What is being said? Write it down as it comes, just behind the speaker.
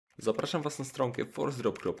Zapraszam Was na stronkę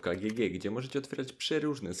forcedrop.gg, gdzie możecie otwierać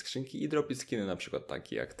przeróżne skrzynki i dropić skiny, na przykład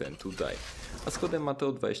takie jak ten tutaj. A z kodem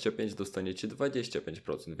MatheoTheGaming dostaniecie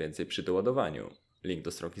 25% więcej przy doładowaniu. Link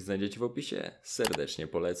do stronki znajdziecie w opisie, serdecznie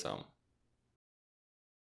polecam.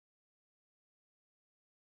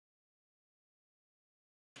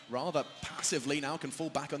 Rather passively now can fall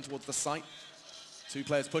back on towards the site. Two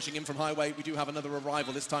players pushing in from highway. We do have another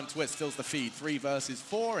arrival. This time Twist fills the feed. 3 versus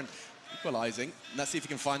 4 and equalizing. Let's see if you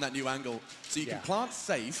can find that new angle. So you can plant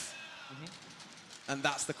safe, and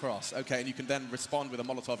that's the cross. Okay, and you can then respond with a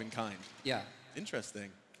Molotov in kind. Yeah.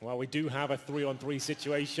 Interesting. Well, we do have a 3-on-3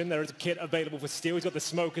 situation. There is a kit available for Steel. He's got the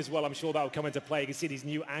smoke as well. I'm sure that will come into play. You can see these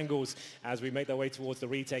new angles as we make our way towards the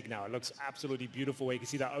retake now. It looks absolutely beautiful. You can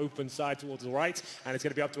see that open side towards the right, and it's going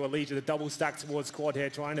to be up to Elijah, the double stack towards Quad here,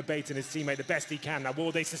 trying to bait in his teammate the best he can. Now,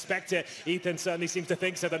 will they suspect it? Ethan certainly seems to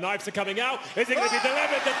think so. The knives are coming out. Is it going to be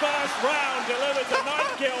delivered? The first round delivers a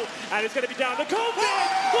knife kill, and it's going to be down to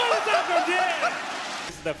Kontakt. What has happened here?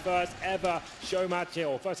 This is the first ever show match here,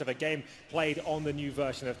 or first ever game played on the new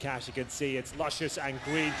version of Cash. You can see it's luscious and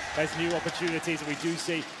green. There's new opportunities, and we do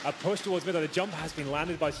see a push towards middle. The jump has been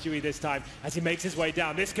landed by Stewie this time as he makes his way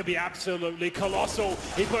down. This could be absolutely colossal.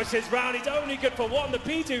 He pushes round. He's only good for one. The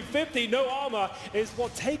P250, no armor, is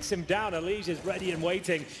what takes him down. Elijah's ready and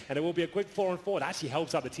waiting, and it will be a quick 4-on-4. It actually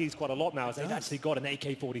helps out the teams quite a lot now, as they've actually got an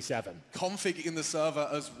AK-47. Config in the server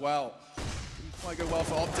as well. Might go well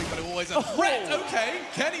for Optic, but it always a threat. Okay,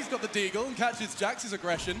 Kenny's got the deagle and catches Jax's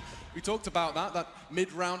aggression. We talked about that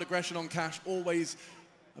mid-round aggression on Cash, always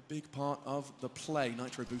a big part of the play.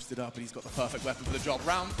 Nitro boosted up, and he's got the perfect weapon for the job.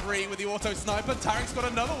 Round 3 with the auto sniper. Tarek's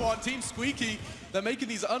got another one. Team Squeaky, they're making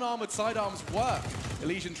these unarmored sidearms work.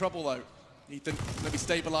 Elijah in trouble though. Ethan going to be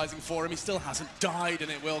stabilizing for him. He still hasn't died,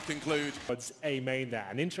 and it will conclude. It's A main there.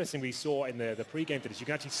 And interesting, we saw in the pre-game for this, you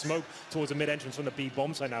can actually smoke towards the mid-entrance from the B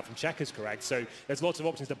bomb side now from Checkers, correct? So there's lots of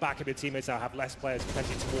options to back up your teammates now, have less players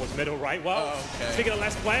potentially towards middle, right? Well, speaking of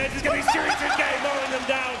less players, it's going to be Sirius game mowing them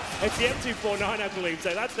down. It's the M249, I believe.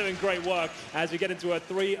 So that's doing great work as we get into a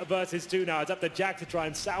 3 versus 2 now. It's up to Jack to try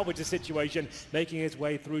and salvage the situation, making his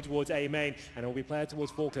way through towards A main. And it will be player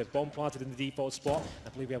towards Forklift. Bomb planted in the default spot. I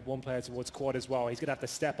believe we have one player towards Quad as well. He's going to have to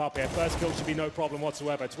step up here. First kill should be no problem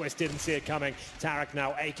whatsoever. Twist didn't see it coming. Tarek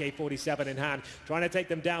now AK-47 in hand, trying to take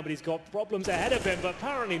them down, but he's got problems ahead of him, but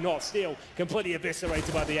apparently not. Steel completely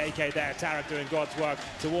eviscerated by the AK there. Tarek doing God's work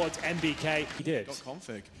towards NBK. He did. Got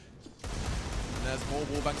config. And there's more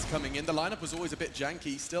wallbangs coming in. The lineup was always a bit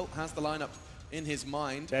janky. Still has the lineup in his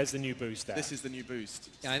mind. There's the new boost there. This is the new boost.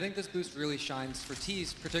 Yeah, I think this boost really shines for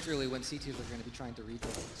T's, particularly when CTs are going to be trying to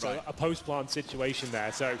redraw. So a post-plant situation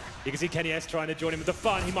there. So you can see KennyS trying to join him with the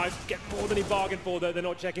fun. He might get more than he bargained for, though. They're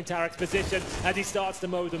not checking Tarek's position as he starts to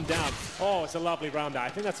mow them down. Oh, it's a lovely round there. I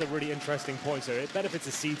think that's a really interesting point. So it benefits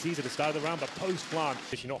the CTs at the start of the round, but post-plant,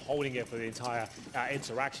 you're not holding it for the entire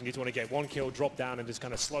interaction. You just want to get one kill, drop down, and just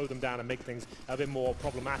kind of slow them down and make things a bit more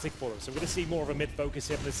problematic for them. So we're going to see more of a mid-focus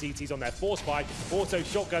here from the CTs on their force buy. Auto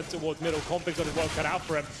shotgun towards middle. Config's got his work cut out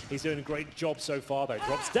for him. He's doing a great job so far, though.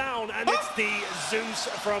 Drops down, and it's the Zeus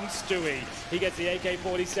from Stewie. He gets the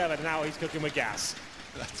AK-47, and now he's cooking with gas.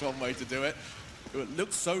 That's one way to do it. It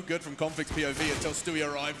looked so good from Config's POV until Stewie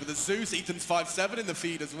arrived with the Zeus. Ethan's 5-7 in the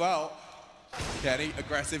feed as well. Kenny,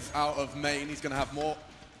 aggressive out of main. He's going to have more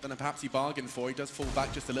than perhaps he bargained for. He does fall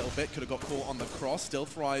back just a little bit. Could have got caught on the cross. Still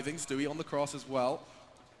thriving. Stewie on the cross as well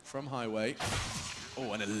from highway.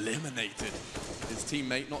 Oh, and eliminated. His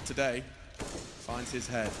teammate, not today, finds his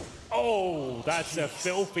head. Oh, that's a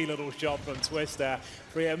filthy little shot from Twist there.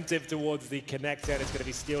 Preemptive towards the connector, and it's going to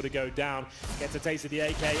be Steel to go down. Gets a taste of the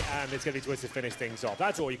AK, and it's going to be Twist to finish things off.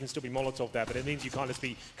 That's all. You can still be Molotov there, but it means you can't just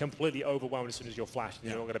be completely overwhelmed as soon as you're flashed.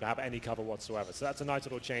 You're not going to have any cover whatsoever. So that's a nice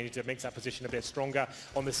little change that makes that position a bit stronger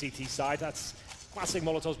on the CT side. That's classic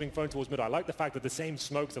Molotovs being thrown towards middle. I like the fact that the same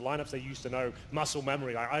smokes, the lineups they used to know, muscle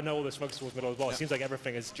memory. I know all the smokes towards middle as well. It seems like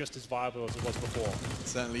everything is just as viable as it was before. It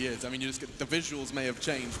certainly is. I mean, you just get, the visuals may have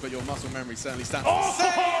changed, but your muscle memory certainly stands. Oh!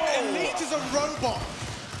 Save! Elite is a robot.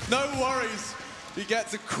 No worries. He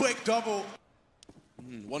gets a quick double.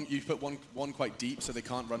 You put one quite deep so they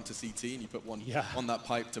can't run to CT, and you put one on that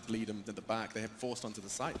pipe to bleed them to the back. They have forced onto the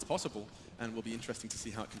site. It's possible, and will be interesting to see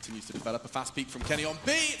how it continues to develop. A fast peek from Kenny on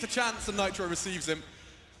B. It's a chance, and Nitro receives him.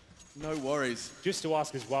 No worries. Just to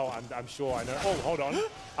ask as well, I'm sure I know. Oh, hold on.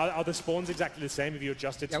 Are the spawns exactly the same? Have you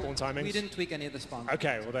adjusted spawn timings? We didn't tweak any of the spawns.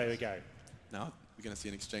 Okay, well, there we go. Now we're going to see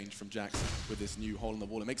an exchange from Jax with this new hole in the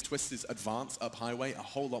wall. It makes Twist's advance up highway a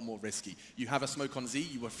whole lot more risky. You have a smoke on Z,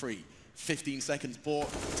 you were free. 15 seconds bought,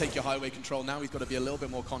 take your highway control. Now he's got to be a little bit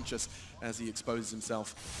more conscious as he exposes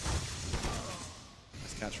himself.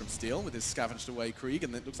 catch from Steel with his scavenged away Krieg,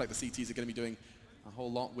 and it looks like the CTs are going to be doing a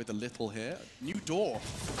whole lot with a little here. New door.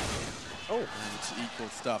 Oh. And equal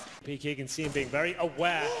stuff. PK, you can see him being very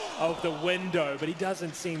aware of the window, but he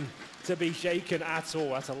doesn't seem to be shaken at all.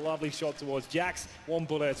 That's a lovely shot towards Jax. One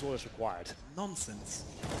bullet, that's all that's required. Nonsense.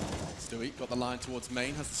 Stewie got the line towards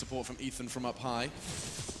main, has the support from Ethan from up high.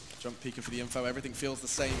 Jump peeking for the info, everything feels the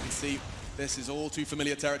same. You can see this is all too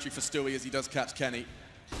familiar territory for Stewie as he does catch Kenny.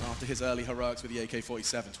 After his early heroics with the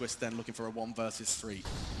AK-47, Twist then looking for a 1 versus 3.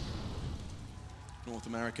 North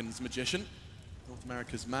American's Magician, North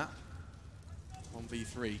America's map,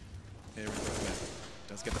 1v3 here in Brooklyn.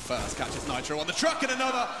 Does get the first, catches Nitro on the truck, and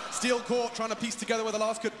another Steel caught, trying to piece together where the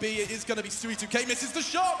last could be. It is going to be Stewie 2K, misses the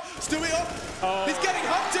shot. Stewie off, he's getting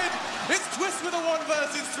hunted. It's Twist with a 1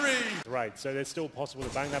 versus 3. Right, so it's still possible to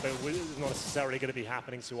bang that, but it's not necessarily going to be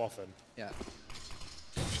happening too often. Yeah.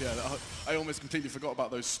 Yeah, I almost completely forgot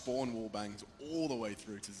about those spawn wall bangs all the way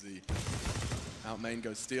through to Z. Out main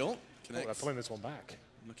goes Steel, connects. Oh, they're pulling this one back.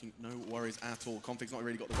 Looking no worries at all. Config's not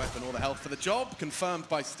really got the weapon or the health for the job. Confirmed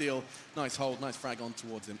by Steel. Nice hold, nice frag on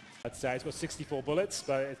towards him. I'd say it's got 64 bullets,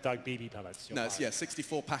 but it's like BB pellets. No, it's, yeah,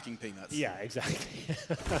 64 packing peanuts. Yeah, exactly.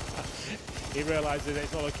 He realizes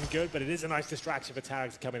it's not looking good, but it is a nice distraction for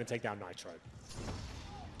Tarek to come in and take down Nitro.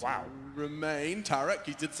 Wow. Remain, Tarek,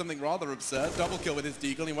 he did something rather absurd. Double kill with his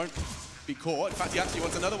deagle, he won't be caught. In fact, he actually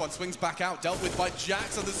wants another one. Swings back out, dealt with by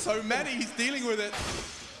Jax, and there's so many, he's dealing with it.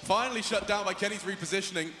 Finally shut down by Kenny's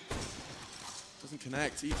repositioning. Doesn't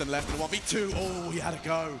connect. Ethan left in a 1v2. Oh, he had a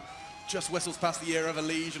go. Just whistles past the ear of a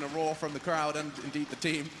Liege and a roar from the crowd and indeed the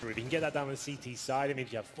team. If you can get that down on the CT side, I mean,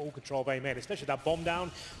 if you have full control of A main, especially that bomb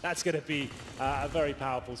down, that's going to be a very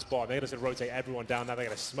powerful spot. They're going to rotate everyone down now. They're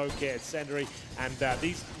going to smoke it. It's Sendary, and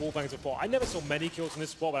these wallbangs are fought. I never saw many kills in this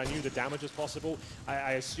spot, but I knew the damage was possible.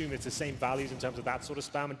 I assume it's the same values in terms of that sort of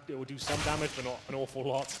spam, and it will do some damage, but not an awful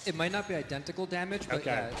lot. It might not be identical damage, but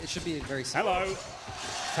okay. Yeah, it should be very similar. Hello,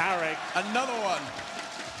 Tarek. Another one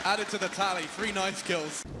added to the tally. 3 nice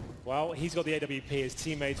kills. Well, he's got the AWP. His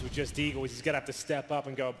teammates were just eagles. He's going to have to step up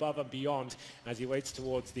and go above and beyond as he waits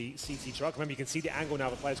towards the CT truck. Remember, you can see the angle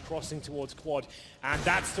now. The player's crossing towards quad, and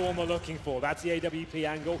that's the one we're looking for. That's the AWP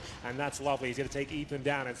angle, and that's lovely. He's going to take Ethan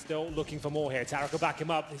down and still looking for more here. Tarek will back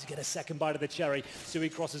him up. He's going to get a second bite of the cherry. So he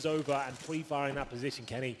crosses over and pre-firing that position.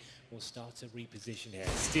 Kenny will start to reposition here.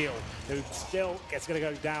 Steel, who still gets going to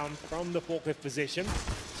go down from the forklift position.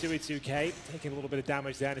 2k taking a little bit of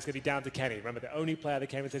damage there, and it's going to be down to Kenny. Remember, the only player that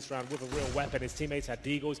came into this round with a real weapon. His teammates had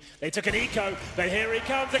deagles. They took an eco, but here he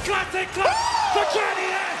comes. A classic clutch for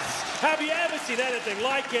KennyS! Have you ever seen anything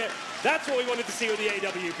like it? That's what we wanted to see with the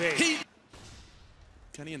AWP.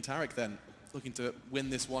 Kenny and Tarek then looking to win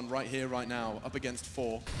this one right here, right now, up against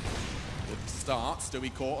 4. Good start.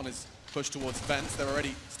 Stewie caught on his push towards fence. They're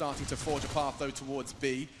already starting to forge a path, though, towards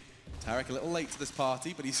B. Tarek a little late to this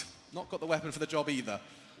party, but he's not got the weapon for the job either.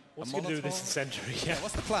 What's he going to do with this Century? Yeah,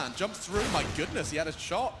 what's the plan? Jumps through. My goodness, he had a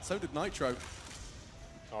shot. So did Nitro.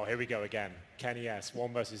 Oh, here we go again. KennyS,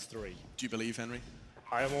 1 versus 3. Do you believe, Henry?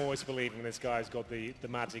 I am always believing this guy's got the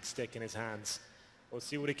magic stick in his hands. We'll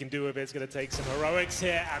see what he can do with it. It's going to take some heroics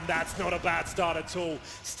here, and that's not a bad start at all.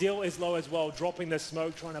 Steel is low as well, dropping the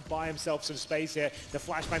smoke, trying to buy himself some space here. The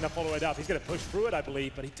flashbang to follow it up. He's going to push through it, I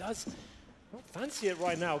believe, but he does not fancy it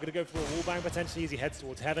right now. Going to go for a wallbang potentially as he heads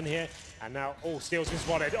towards heaven here. And now, oh, Steel's been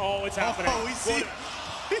spotted. Oh, it's happening. Oh,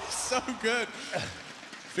 he's so good.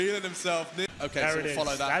 Feeling himself. Okay, there so it we'll is.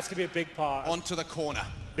 follow that. That's going to be a big part. Onto the corner.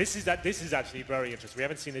 This is actually very interesting. We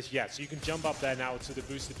haven't seen this yet. So you can jump up there now to the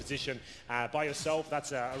boosted position by yourself.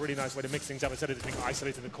 That's a really nice way to mix things up instead of just being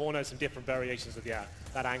isolated in the corner. Some different variations of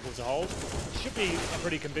that angle as a whole. Should be a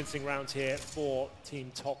pretty convincing round here for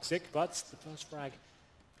Team Toxic, but the first frag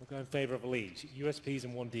will go in favor of a lead. USPs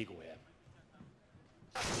and 1 deagle here.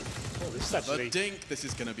 Oh, this is actually... The dink. This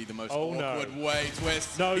is going to be the most awkward way.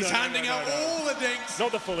 Twist. No, He's handing out all the dinks.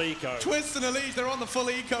 Not the full eco. Twist and Elise, they're on the full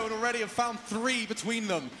eco and already have found 3 between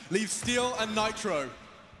them. Leave Steel and Nitro.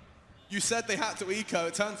 You said they had to eco.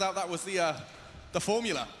 It turns out that was the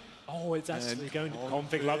formula. Oh, it's actually going to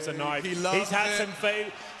Config. Loves a knife. He's had some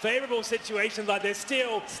favorable situations like this.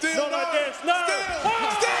 Steel. Steel, not like this. No. Steel.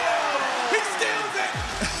 Oh! Steel. He steals it.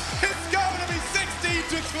 It's going to be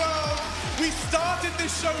 16-12. We started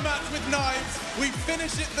this show match with knives. We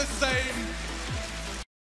finish it the same.